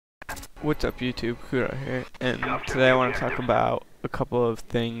What's up YouTube, Couto here, and today I want to talk about a couple of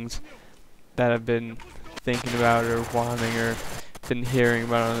things that I've been thinking about or wanting or been hearing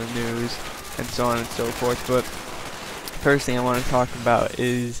about on the news and so on and so forth. But first thing I want to talk about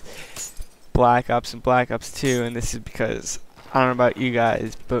is Black Ops and Black Ops 2, and this is because I don't know about you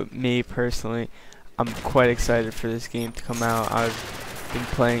guys, but me personally, I'm quite excited for this game to come out. I've been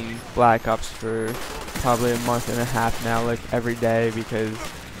playing Black Ops for probably a month and a half now, like every day, because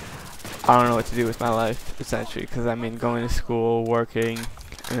I don't know what to do with my life, essentially, because I mean going to school, working,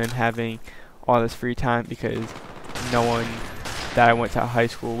 and then having all this free time because no one that I went to high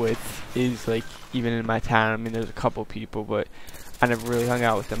school with is like even in my town. I mean, there's a couple people, but I never really hung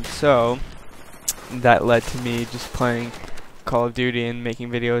out with them. So that led to me just playing Call of Duty and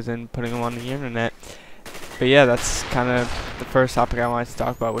making videos and putting them on the internet. But yeah, that's kind of the first topic I wanted to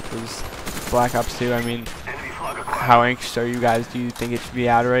talk about, which was Black Ops 2. I mean, how anxious are you guys? Do you think it should be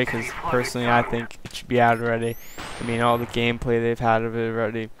out already? Because personally, I think it should be out already. I mean, all the gameplay they've had of it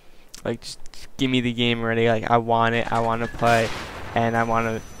already. Like, just give me the game already. Like, I want it. I want to play, and I want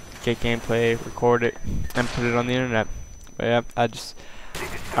to get gameplay, record it, and put it on the internet. But yeah, I don't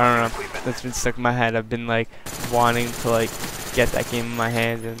know. That's been stuck in my head. I've been like wanting to like get that game in my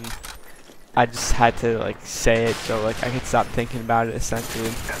hands, and I just had to like say it so like I could stop thinking about it, essentially.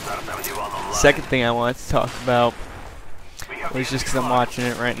 Second thing I wanted to talk about was just because I'm watching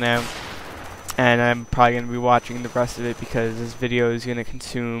it right now, and I'm probably going to be watching the rest of it because this video is going to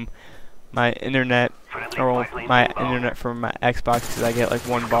consume my internet, or my internet from my Xbox, because I get like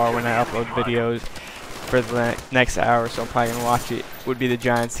 1 bar when I upload videos for the next hour, so I'm probably going to watch it. Would be the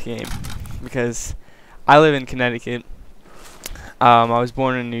Giants game, because I live in Connecticut. I was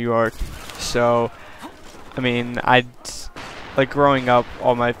born in New York, so I mean, like growing up,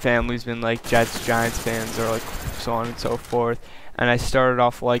 all my family's been like Jets, Giants fans, or like so on and so forth. And I started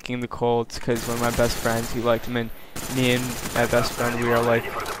off liking the Colts because one of my best friends, he liked them, and me and my best friend, we are like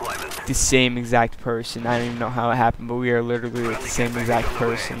the same exact person. I don't even know how it happened, but we are literally like the same exact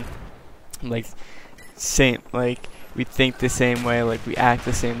person. Like same, like we think the same way, like we act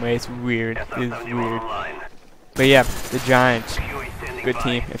the same way. It's weird. It's weird. But yeah, the Giants, good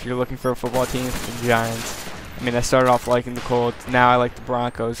team. If you're looking for a football team, the Giants. I mean, I started off liking the Colts. Now I like the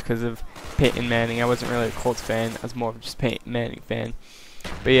Broncos because of Peyton Manning. I wasn't really a Colts fan. I was more of just Peyton Manning fan.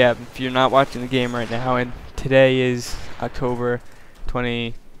 But yeah, if you're not watching the game right now, and today is October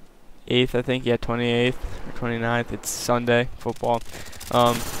 28th, I think. Yeah, 28th or 29th. It's Sunday football.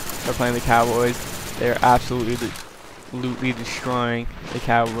 They're playing the Cowboys. They're absolutely destroying the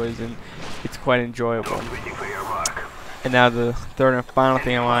Cowboys, and it's quite enjoyable. And now the third and final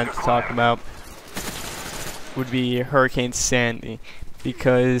thing I wanted to talk about would be Hurricane Sandy,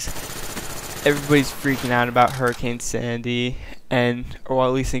 because everybody's freaking out about Hurricane Sandy, and or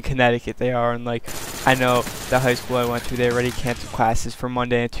at least in Connecticut they are. And like, I know the high school I went to, they already canceled classes for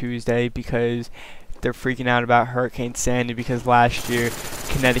Monday and Tuesday because they're freaking out about Hurricane Sandy, because last year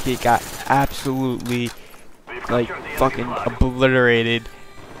Connecticut got absolutely like fucking obliterated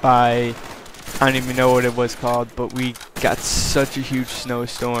by, I don't even know what it was called, but we got such a huge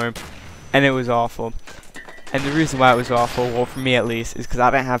snowstorm, and it was awful. And the reason why it was awful, well, for me at least, is because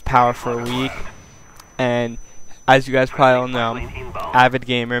I didn't have power for a week. And as you guys probably all know, avid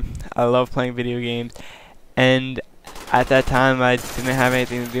gamer. I love playing video games. And at that time, I didn't have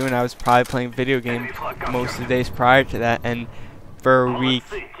anything to do, and I was probably playing video games most of the days prior to that. And for a week,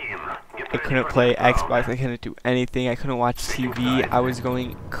 I couldn't play Xbox. I couldn't do anything. I couldn't watch TV. I was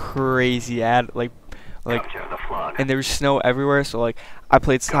going crazy at like, and there was snow everywhere, so like I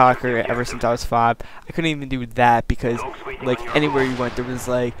played soccer ever since I was 5. I couldn't even do that because like anywhere you went there was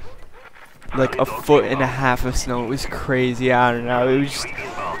like a foot and a half of snow. It was crazy. I don't know. It was just,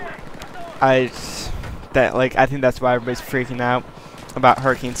 I think that's why everybody's freaking out about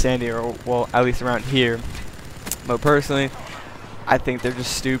Hurricane Sandy, or well, at least around here. But personally, I think they're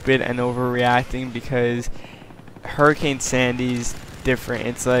just stupid and overreacting, because Hurricane Sandy's different.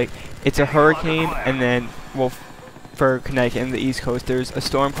 It's like, it's a hurricane, and then, well, for Connecticut and the East Coast, there's a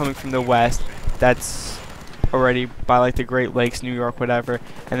storm coming from the west that's already by like the Great Lakes, New York, whatever,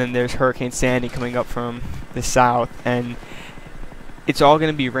 and then there's Hurricane Sandy coming up from the south, and it's all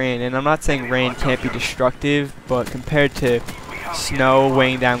going to be rain. And I'm not saying rain can't be destructive, but compared to snow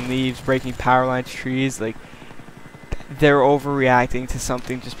weighing down leaves, breaking power lines, trees, like, they're overreacting to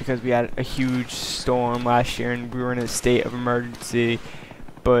something just because we had a huge storm last year and we were in a state of emergency.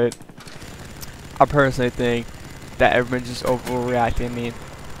 But I personally think that everyone's just overreacting. I mean,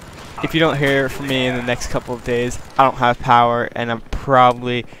 if you don't hear from me in the next couple of days, I don't have power, and I'm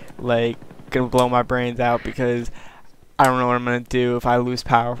probably like gonna blow my brains out because I don't know what I'm gonna do if I lose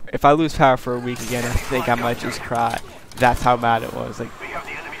power. If I lose power for a week again, I think I might just cry. That's how bad it was. Like,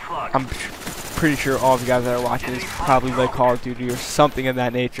 I'm pretty sure all of you guys that are watching this probably like Call of Duty or something of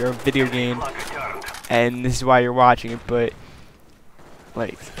that nature, a video game, and this is why you're watching it. But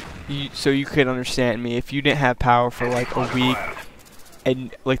like, so you could understand me, if you didn't have power for like a week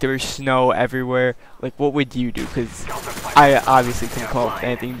and like there was snow everywhere, like what would you do? Because I obviously couldn't come up with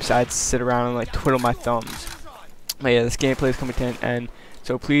anything besides sit around and like twiddle my thumbs. But yeah, this gameplay is coming to an end,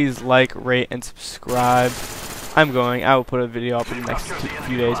 so please like, rate, and subscribe. I will put a video up in the next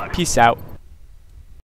few days. Peace out.